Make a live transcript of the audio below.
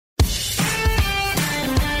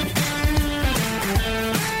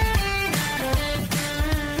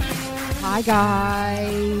Hi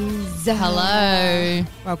guys. Hello.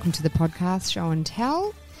 Welcome to the podcast Show and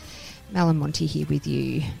Tell. Mel and Monty here with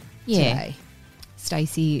you today.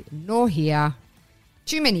 Stacey, nor here.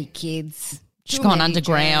 Too many kids. She's gone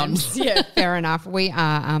underground. Jams. Yeah, fair enough. We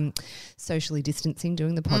are socially distancing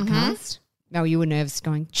doing the podcast. Mel, you were nervous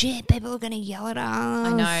going, gee, people are going to yell at us. I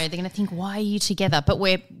know. They're going to think, why are you together? But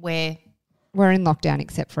we're in lockdown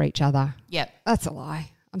except for each other. Yep. That's a lie.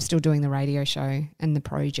 I'm still doing the radio show and the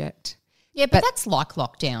project. Yeah, but that's like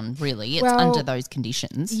lockdown, really. It's under those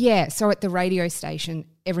conditions. Yeah, so at the radio station,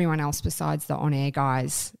 everyone else besides the on-air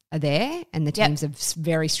guys are there and the teams are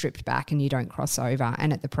very stripped back and you don't cross over.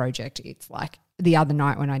 And at the project, it's like the other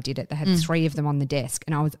night when I did it, they had 3 of them on the desk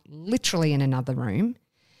and I was literally in another room.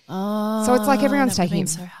 Oh, so it's like everyone's that taking it.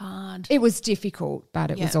 So hard. It was difficult,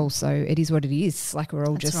 but it was also, it is what it is. Like we're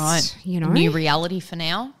all That's just, right. you know. New reality for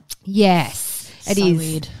now. Yes, it is.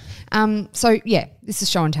 Weird. So, yeah, this is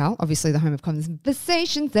Show and Tell, obviously the home of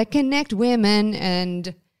conversations that connect women.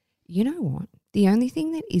 And you know what? The only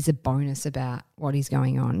thing that is a bonus about what is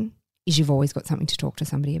going on is you've always got something to talk to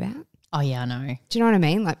somebody about. Oh, yeah, I know. Do you know what I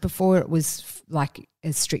mean? Like before it was like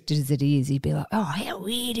as strict as it is, you'd be like, oh, how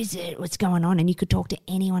weird is it? What's going on? And you could talk to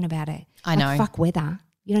anyone about it. I like, know. Fuck weather.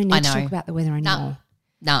 You don't need to talk about the weather anymore.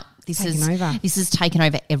 No, this has taken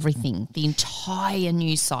over everything. The entire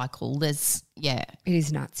news cycle. It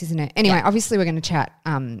is nuts, isn't it? Anyway, obviously we're going to chat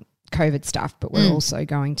COVID stuff, but we're also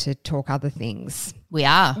going to talk other things. We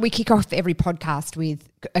are. We kick off every podcast with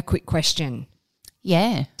a quick question.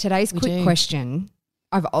 Yeah. Today's quick question,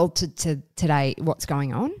 I've altered to today what's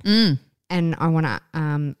going on. And I want to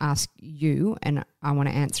ask you, and I want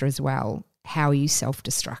to answer as well, how are you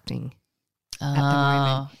self-destructing? At the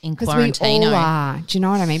moment. In quarantine. We all are. Do you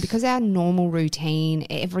know what I mean? Because our normal routine,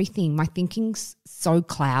 everything, my thinking's so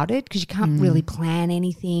clouded because you can't really plan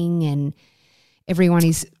anything and everyone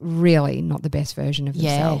is really not the best version of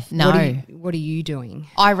themselves. No. What are you doing?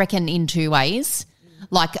 I reckon in 2 ways.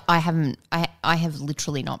 Like I have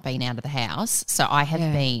literally not been out of the house. So I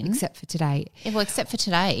have been. Except for today. Yeah, well, except for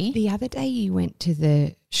today. The other day you went to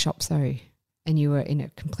the shops though and you were in a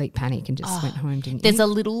complete panic and just went home, didn't you? There's a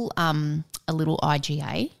little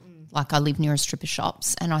IGA. Like I live near a strip of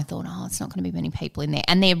shops and I thought, it's not going to be many people in there.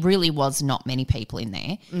 And there really was not many people in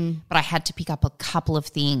there. But I had to pick up a couple of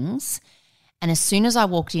things. And as soon as I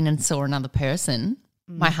walked in and saw another person,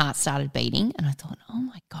 my heart started beating and I thought, oh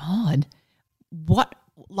my God, what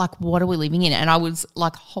are we living in? And I was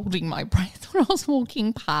like holding my breath when I was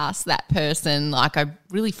walking past that person. Like I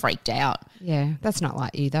really freaked out. Yeah, that's not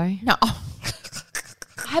like you though. No.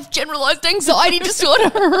 I have generalised anxiety disorder,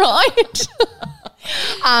 right?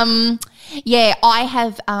 I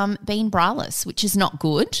have been braless, which is not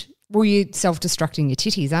good. Well, you're self-destructing your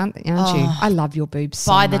titties, aren't you? I love your boobs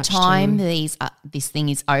so much. By the time this thing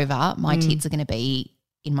is over, my tits are going to be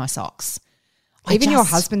in my socks. Even your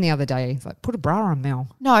husband the other day, he's like, put a bra on, Mel.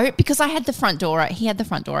 No, because he had the front door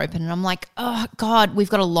open and I'm like, oh, God, we've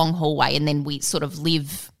got a long hallway and then we sort of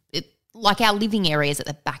live – like our living area is at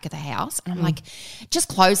the back of the house. And I'm like, just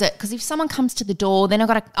close it because if someone comes to the door, then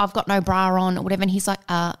I've got no bra on or whatever. And he's like,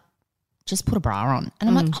 just put a bra on. And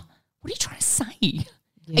I'm like, what are you trying to say? Yeah.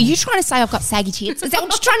 Are you trying to say I've got saggy tits? Is that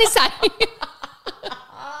what you're trying to say?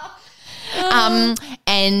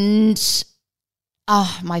 And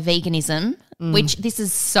my veganism, which this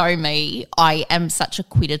is so me. I am such a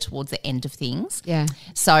quitter towards the end of things. Yeah.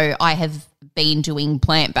 So I have been doing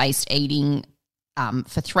plant-based eating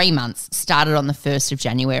for 3 months, started on the 1st of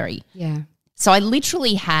January. Yeah. So I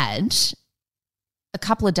literally had a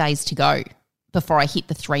couple of days to go before I hit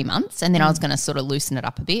the 3 months and then I was going to sort of loosen it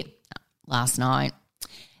up a bit. Last night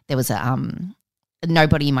there was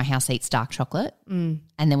nobody in my house eats dark chocolate and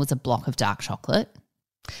there was a block of dark chocolate.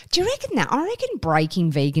 Do you reckon that? I reckon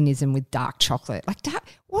breaking veganism with dark chocolate. Like,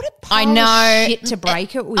 what a pile of shit to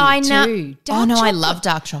break it with, I know. too. I love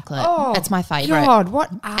dark chocolate. Oh, that's my favourite. God,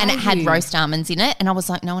 what And it had roast almonds in it and I was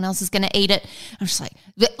like, no one else is going to eat it. I was just like,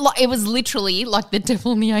 it was literally like the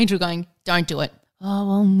devil and the angel going, don't do it. Oh,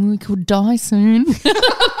 well, we could die soon.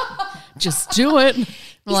 Just do it. Is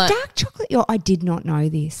dark chocolate I did not know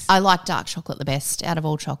this. I like dark chocolate the best out of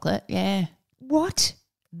all chocolate, yeah. What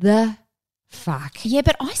the fuck? Yeah,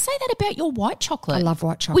 but I say that about your white chocolate. I love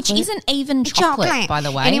white chocolate. Which isn't even chocolate, by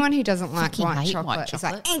the way. Anyone who doesn't like white chocolate is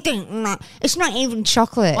like, it's not even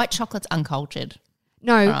chocolate. White chocolate's uncultured.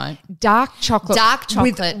 No, dark chocolate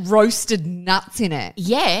with roasted nuts in it.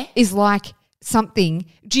 Yeah. Is like something.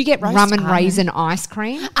 Do you get rum and raisin ice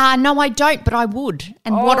cream? No, I don't, but I would.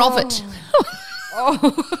 And what of it?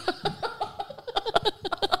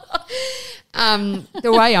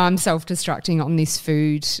 The way I'm self-destructing on this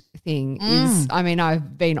food thing is, I mean,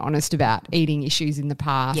 I've been honest about eating issues in the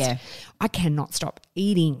past. Yeah. I cannot stop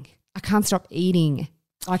eating. I can't stop eating.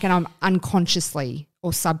 Like, and I'm unconsciously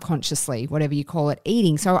or subconsciously, whatever you call it,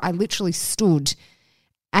 eating. So I literally stood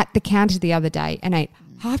at the counter the other day and ate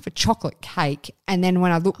half a chocolate cake. And then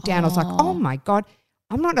when I looked down, I was like, oh my God,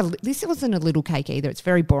 this wasn't a little cake either. It's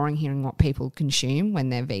very boring hearing what people consume when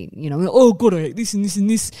they've eaten, you know, oh, God, I ate this and this and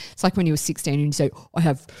this. It's like when you were 16 and you say, I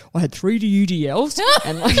had 3 UDLs.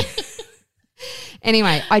 And like,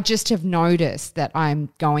 anyway, I just have noticed that I'm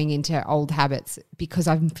going into old habits because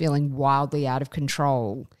I'm feeling wildly out of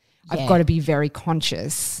control. I've got to be very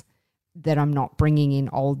conscious that I'm not bringing in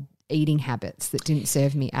old eating habits that didn't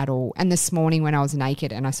serve me at all. And this morning when I was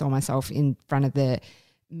naked and I saw myself in front of the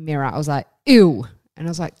mirror, I was like, ew. And I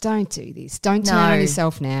was like, don't do this. Don't turn on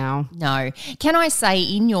yourself now. No. Can I say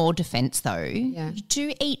in your defense though, you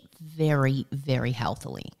do eat very, very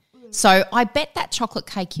healthily. So I bet that chocolate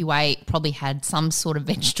cake you ate probably had some sort of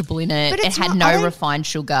vegetable in it. It had no refined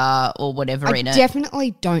sugar or whatever in it. I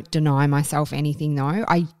definitely don't deny myself anything though.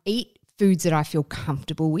 I eat foods that I feel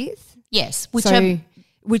comfortable with. Yes.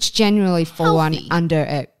 Which generally fall under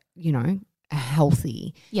a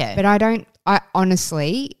healthy. Yeah. But I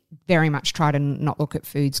honestly very much try to not look at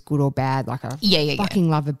foods good or bad. Like I fucking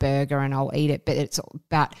love a burger and I'll eat it, but it's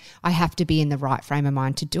about I have to be in the right frame of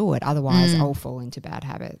mind to do it. Otherwise I'll fall into bad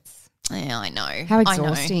habits. Yeah, I know. How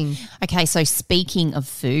exhausting. I know. Okay, so speaking of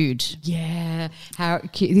food. Yeah.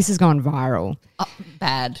 This has gone viral.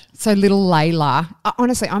 Bad. So little Layla,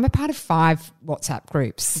 honestly, I'm a part of 5 WhatsApp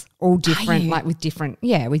groups, all different, like with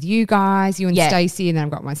you guys, you and Stacey, and then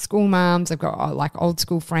I've got my school mums, I've got like old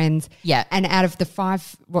school friends. Yeah. And out of the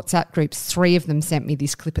 5 WhatsApp groups, 3 of them sent me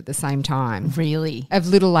this clip at the same time. Really? Of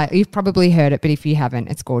little Layla. You've probably heard it, but if you haven't,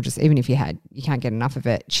 it's gorgeous. Even if you had, you can't get enough of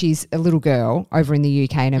it. She's a little girl over in the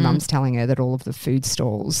UK and her mum's telling her that all of the food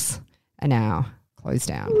stalls are now closed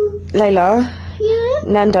down. Layla,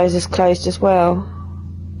 Nando's is closed as well.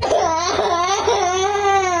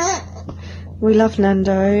 We love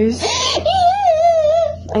Nando's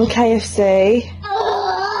and KFC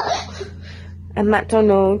and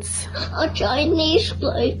McDonald's. Chinese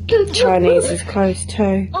closed too. Chinese is closed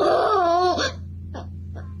too.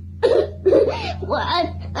 What?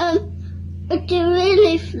 A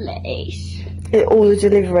delivery place. All the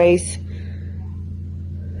deliveries.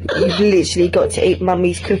 You've literally got to eat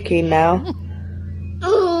Mummy's cooking now.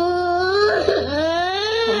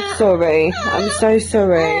 I'm sorry. I'm so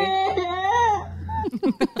sorry.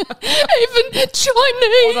 Even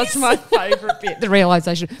Chinese. That's my favourite bit, the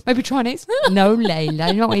realisation. Maybe Chinese? No,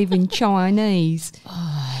 Layla, not even Chinese.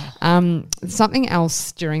 Something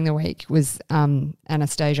else during the week was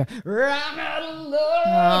Anastasia.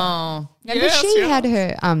 Oh, She had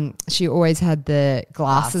her. She always had the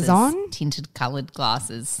glasses on, tinted coloured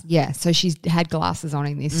glasses. Yeah, so she had glasses on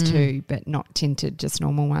in this too, but not tinted, just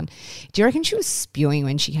normal one. Do you reckon she was spewing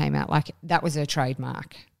when she came out? Like that was her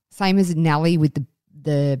trademark. Same as Nelly with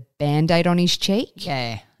the Band-Aid on his cheek.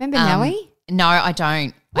 Yeah, remember Nelly? No, I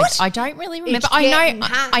don't. What? I don't really remember.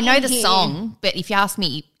 I know the song, but if you ask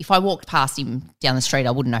me, if I walked past him down the street,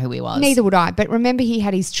 I wouldn't know who he was. Neither would I. But remember, he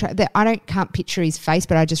had his. Can't picture his face,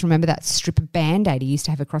 but I just remember that strip of Band-Aid he used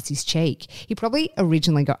to have across his cheek. He probably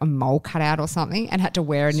originally got a mole cut out or something and had to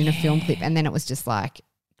wear it in a film clip, and then it was just like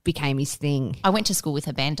became his thing. I went to school with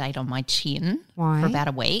a Band-Aid on my chin for about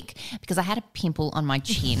a week because I had a pimple on my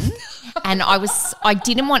chin and I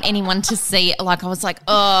didn't want anyone to see it. Like I was like,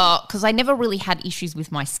 oh, because I never really had issues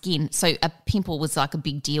with my skin. So a pimple was like a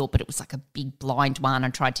big deal, but it was like a big blind one. I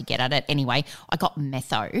tried to get at it. Anyway, I got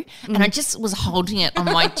metho and I just was holding it on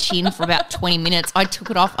my chin for about 20 minutes. I took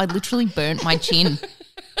it off. I literally burnt my chin.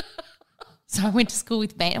 So I went to school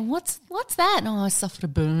with Band-Aid. What's that? Oh, I suffered a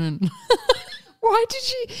burn. Why did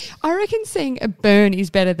you? I reckon seeing a burn is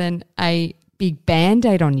better than a big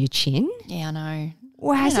Band-Aid on your chin. Yeah, I know.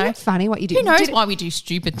 Wow, isn't it funny what you do? Who knows why we do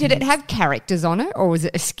stupid things? Did it have characters on it or was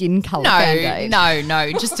it a skin colour Band-Aid?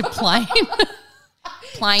 No, just a plain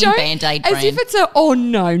Band-Aid brand. As if it's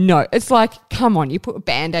no. It's like, come on, you put a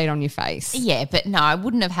Band-Aid on your face. Yeah, but no, I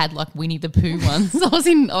wouldn't have had like Winnie the Pooh ones. I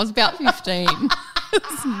was about 15.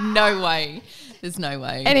 There's no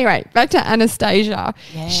way. Anyway, back to Anastasia.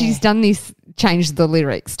 Yeah. She's done this, changed the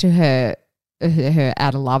lyrics to her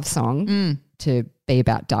Out of Love song to be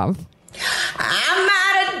about Dove. I'm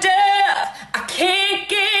out of Dove. I can't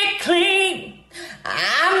get clean.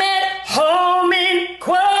 I'm at home in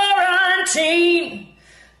quarantine.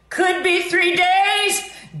 Could be 3 days.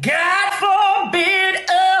 God forbid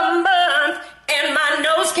a month. And my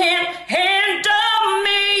nose can't handle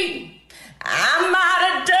me. I'm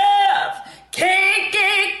out of Dove. Can't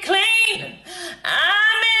get clean.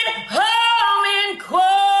 I'm at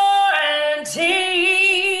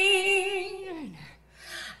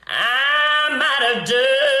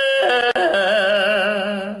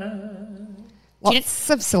Lots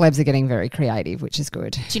of celebs are getting very creative, which is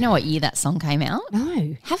good. Do you know what year that song came out?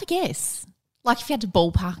 No. Have a guess. Like if you had to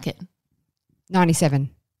ballpark it. 97.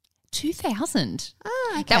 2000. Ah,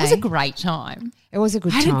 okay. That was a great time. It was a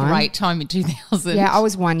good I time. had a great time in 2000. Yeah, I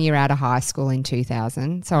was 1 year out of high school in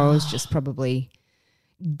 2000, so I was just probably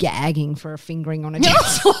gagging for a fingering on a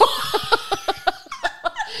dance floor.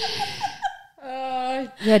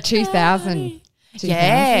 Yeah, 2000.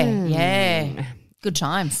 Yeah. Good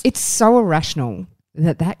times. It's so irrational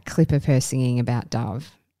that clip of her singing about Dove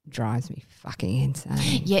drives me fucking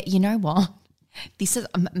insane. Yeah, you know what? This is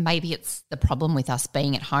maybe it's the problem with us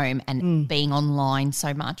being at home and being online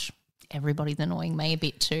so much. Everybody's annoying me a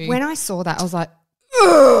bit too. When I saw that, I was like,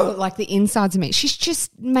 ugh, like the insides of me. She's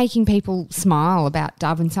just making people smile about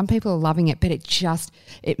Dove, and some people are loving it, but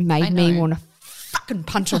it made me want to fucking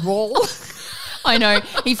punch a wall. I know.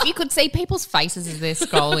 If you could see people's faces as they're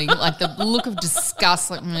scrolling, like the look of disgust,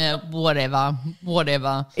 like whatever.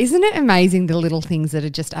 Isn't it amazing the little things that are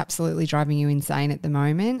just absolutely driving you insane at the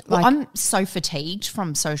moment? Well, I'm so fatigued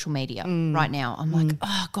from social media right now. I'm like,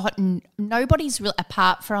 oh God, nobody's real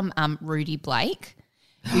apart from Rudy Blake,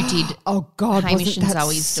 who did oh God, Hamish and wasn't that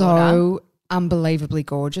Zoe's so daughter. unbelievably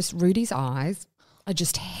gorgeous? Rudy's eyes are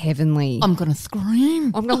just heavenly. I'm gonna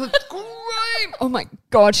scream. I'm gonna scream. Oh my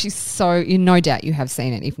God, she's so, no doubt you have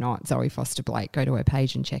seen it. If not, Zoe Foster Blake, go to her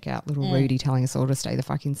page and check out little Rudy telling us all to stay the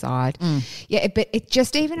fuck inside. Yeah, but it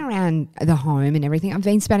just even around the home and everything, I've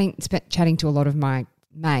been chatting to a lot of my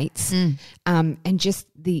mates and just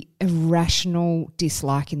the irrational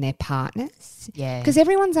dislike in their partners. Yeah. Because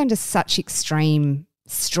everyone's under such extreme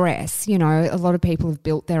stress. You know, a lot of people have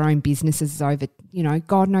built their own businesses over, you know,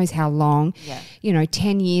 God knows how long. Yeah. You know,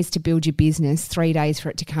 10 years to build your business, 3 days for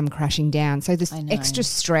it to come crashing down. So there's extra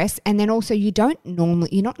stress. And then also you're not normally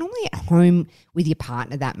at home with your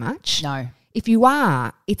partner that much. No. If you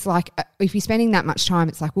are, it's like if you're spending that much time,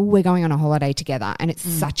 it's like, well, we're going on a holiday together, and it's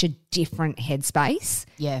such a different headspace.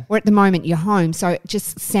 Yeah. Where at the moment you're home. So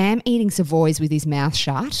just Sam eating Savoys with his mouth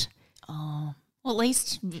shut. Oh, well, at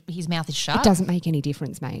least his mouth is shut. It doesn't make any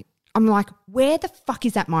difference, mate. I'm like, where the fuck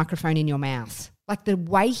is that microphone in your mouth? Like the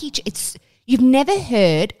way you've never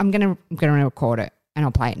heard. I'm gonna record it and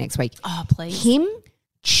I'll play it next week. Oh, please. Him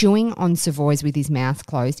chewing on Savoys with his mouth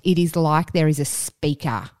closed. It is like there is a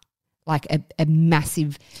speaker, like a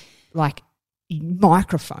massive, like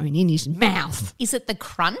microphone in his mouth. Is it the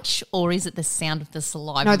crunch or is it the sound of the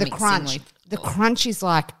saliva? No, the mixing crunch. with- The crunch is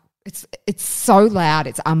like it's so loud.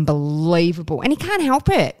 It's unbelievable, and he can't help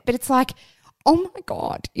it. But it's like, oh my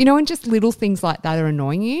God, you know, and just little things like that are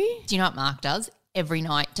annoying you. Do you know what Mark does? Every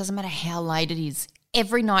night, doesn't matter how late it is,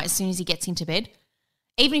 every night as soon as he gets into bed,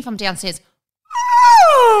 even if I'm downstairs,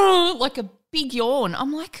 like a big yawn,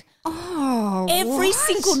 I'm like, Oh, every what?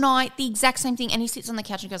 single night, the exact same thing. And he sits on the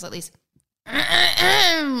couch and goes like this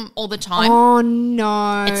all the time. Oh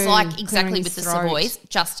no! It's like Clearing exactly his with the throat. Savoys,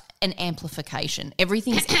 just an amplification.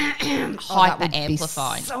 Everything's That hyper would be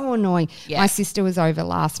amplified. so annoying. Yeah. My sister was over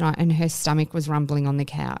last night and her stomach was rumbling on the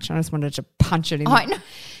couch. I just wanted to punch it in. I know.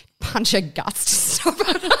 Punch her guts to stop it.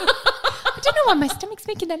 I don't know why my stomach's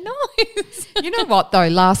making that noise. You know what though?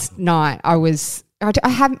 Last night I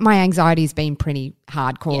have my anxiety's been pretty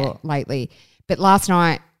hardcore lately, but last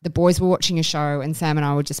night the boys were watching a show and Sam and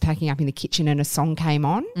I were just packing up in the kitchen and a song came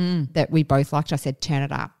on that we both liked. I said, turn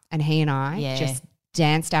it up. And he and I just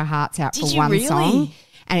danced our hearts out Did for you one really? song.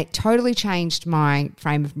 And it totally changed my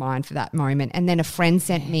frame of mind for that moment. And then a friend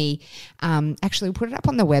sent me, actually we'll put it up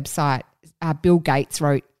on the website, Bill Gates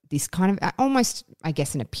wrote this kind of almost, I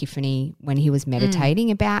guess, an epiphany when he was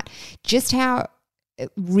meditating about just how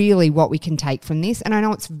really what we can take from this. And I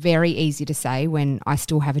know it's very easy to say when I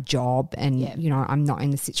still have a job and, you know, I'm not in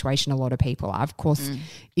the situation a lot of people are. Of course,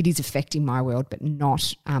 it is affecting my world, but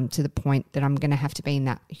not to the point that I'm going to have to be in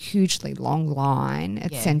that hugely long line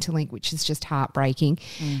at Centrelink, which is just heartbreaking.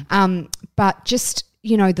 But just,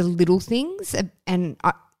 you know, the little things, and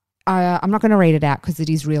I'm not going to read it out because it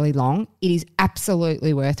is really long. It is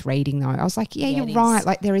absolutely worth reading though. I was like, you're right. is.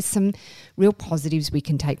 Like there is some real positives we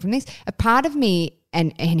can take from this. A part of me,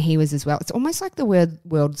 and he was as well, it's almost like the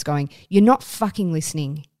world's going, you're not fucking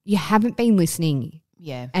listening. You haven't been listening.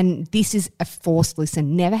 Yeah. And this is a forced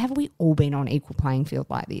listen. Never have we all been on equal playing field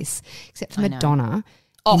like this, except for Madonna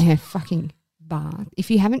in her fucking bath. If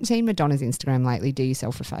you haven't seen Madonna's Instagram lately, do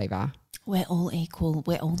yourself a favour. We're all equal.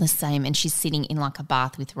 We're all the same. And she's sitting in like a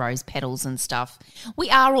bath with rose petals and stuff.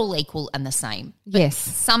 We are all equal and the same. But Yes.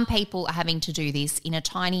 some people are having to do this in a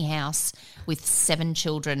tiny house with 7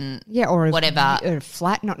 children. Yeah, or whatever. Or a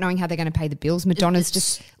flat, not knowing how they're going to pay the bills. Madonna's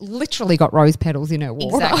just literally got rose petals in her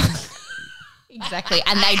water. Exactly. Exactly.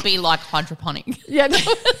 And they'd be like hydroponic. Yeah.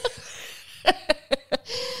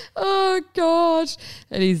 Oh God,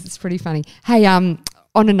 it is. It's pretty funny. Hey, on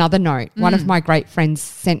another note, one of my great friends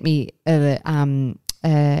sent me a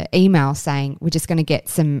email saying we're just going to get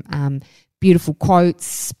some beautiful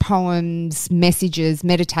quotes, poems, messages,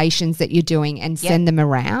 meditations that you're doing and send them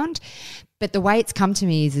around. But the way it's come to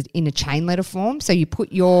me is in a chain letter form. So you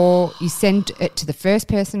send it to the first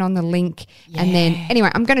person on the link, and then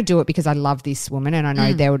anyway, I'm going to do it because I love this woman, and I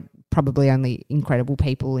know there were probably only incredible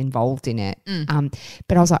people involved in it.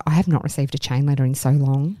 But I was like, I have not received a chain letter in so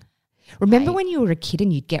long. Remember when you were a kid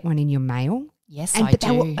and you'd get one in your mail? Yes, but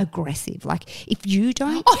they were aggressive. Like if you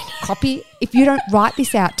don't if you don't write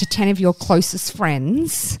this out to 10 of your closest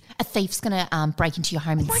friends, a thief's going to break into your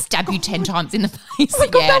home and stab you 10 times in the face. Oh my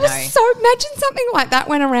God, that was so, imagine something like that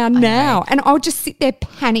went around now. And I would just sit there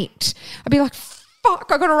panicked. I'd be like, fuck,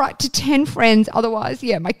 I got to write to 10 friends. Otherwise,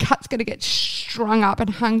 my cut's going to get strung up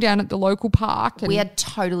and hung down at the local park. We are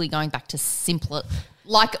totally going back to simpler,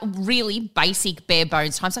 like really basic bare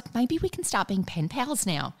bones times. Like maybe we can start being pen pals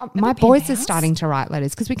now. My boys are starting to write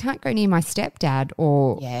letters because we can't go near my stepdad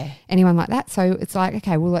or anyone like that. So it's like,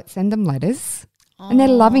 okay, well, let's send them letters. And they're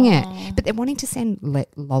loving it. But they're wanting to send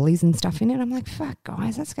lollies and stuff in it. I'm like, fuck,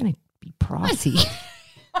 guys, that's going to be pricey.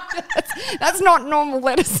 that's not normal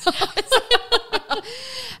letter size.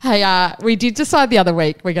 Hey, we did decide the other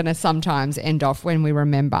week we're going to sometimes end off when we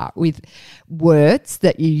remember with words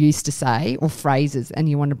that you used to say or phrases and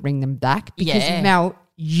you want to bring them back. Because, Mel,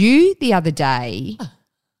 you the other day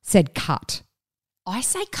said cut. I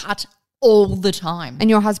say cut all the time. And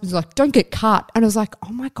your husband's like, don't get cut. And I was like,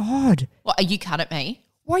 oh, my God. What, are you cut at me?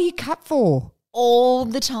 What are you cut for? All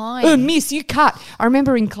the time. Oh, miss, you cut. I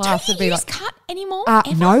remember in class Don't it'd be you like, use cut anymore?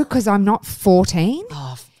 No, because I'm not 14.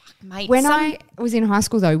 Oh, fuck, mate. When I was in high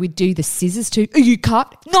school, though, we'd do the scissors too. Are you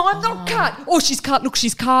cut? No, I'm not cut. Oh, she's cut. Look,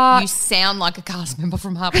 she's cut. You sound like a cast member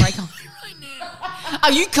from Heartbreak High right now.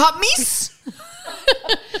 Are you cut, miss?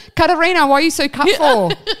 Katarina, why are you so cut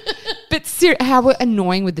for? But how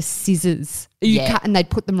annoying with the scissors. Are you cut? And they'd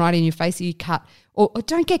put them right in your face. Are you cut? Or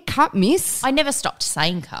don't get cut, miss. I never stopped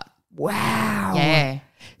saying cut. Wow. Yeah.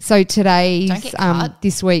 So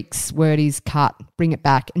this week's word is cut. Bring it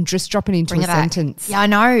back and just drop it into a sentence. Yeah, I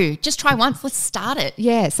know. Just try once. Let's start it.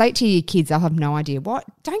 Yeah, say it to your kids. They'll have no idea. What?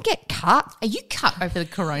 Don't get cut. Are you cut over the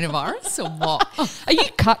coronavirus or what? Are you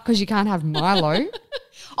cut because you can't have Milo?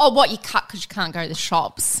 Oh, what? You cut because you can't go to the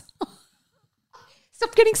shops?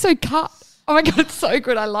 Stop getting so cut. Oh, my God, it's so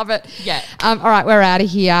good. I love it. Yeah. All right, we're out of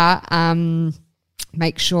here.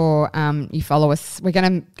 Make sure you follow us. We're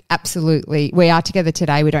going to we are together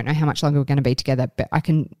today. We don't know how much longer we're going to be together, but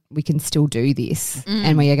we can still do this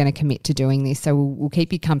and we are going to commit to doing this. So we'll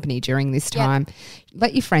keep you company during this time.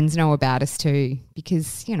 Let your friends know about us too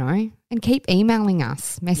because, and keep emailing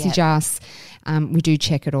us, message us. We do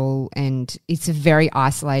check it all and it's a very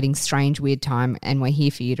isolating, strange, weird time and we're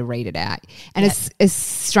here for you to read it out. And as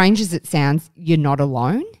strange as it sounds, you're not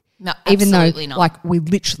alone. No, even though not. We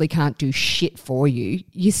literally can't do shit for you,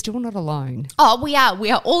 you're still not alone. Oh, we are.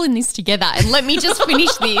 We are all in this together. And let me just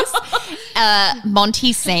finish this.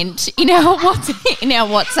 Monty sent in our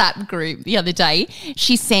WhatsApp group the other day.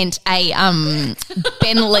 She sent a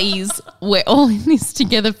Ben Lee's "We're All in This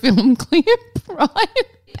Together" film clip, right?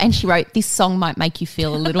 And she wrote, "This song might make you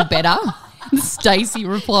feel a little better." And Stacey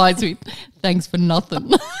replies with, "Thanks for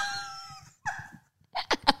nothing."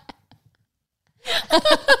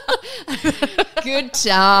 Good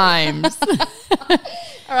times.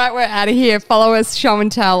 All right, we're out of here. Follow us, Show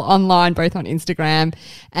and Tell online, both on Instagram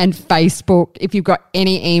and Facebook. If you've got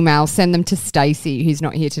any emails, send them to Stacey, who's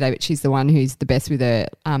not here today, but she's the one who's the best with her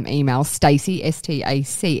email. Stacey, Stacey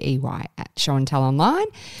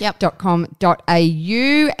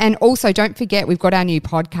 @showandtellonline.com.au. And also, don't forget, we've got our new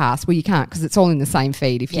podcast. Well, you can't because it's all in the same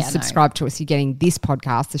feed. If you subscribe to us, you're getting this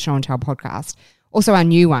podcast, the Show and Tell podcast. Also, our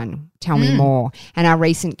new one, Tell Me More. And our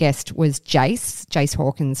recent guest was Jace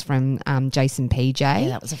Hawkins from Jason PJ. Yeah,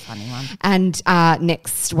 that was a funny one. And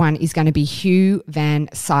next one is going to be Hugh Van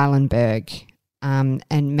Seilenberg. And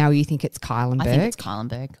Mel, you think it's Kylenberg? I think it's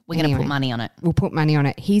Kylenberg. We're going to put money on it. We'll put money on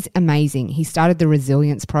it. He's amazing. He started the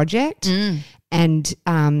Resilience Project. And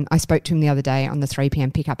I spoke to him the other day on the 3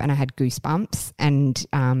 p.m. pickup and I had goosebumps and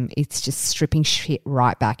it's just stripping shit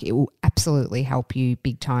right back. It will absolutely help you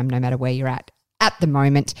big time no matter where you're at the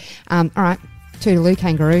moment. All right, toodaloo,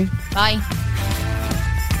 kangaroo. Bye.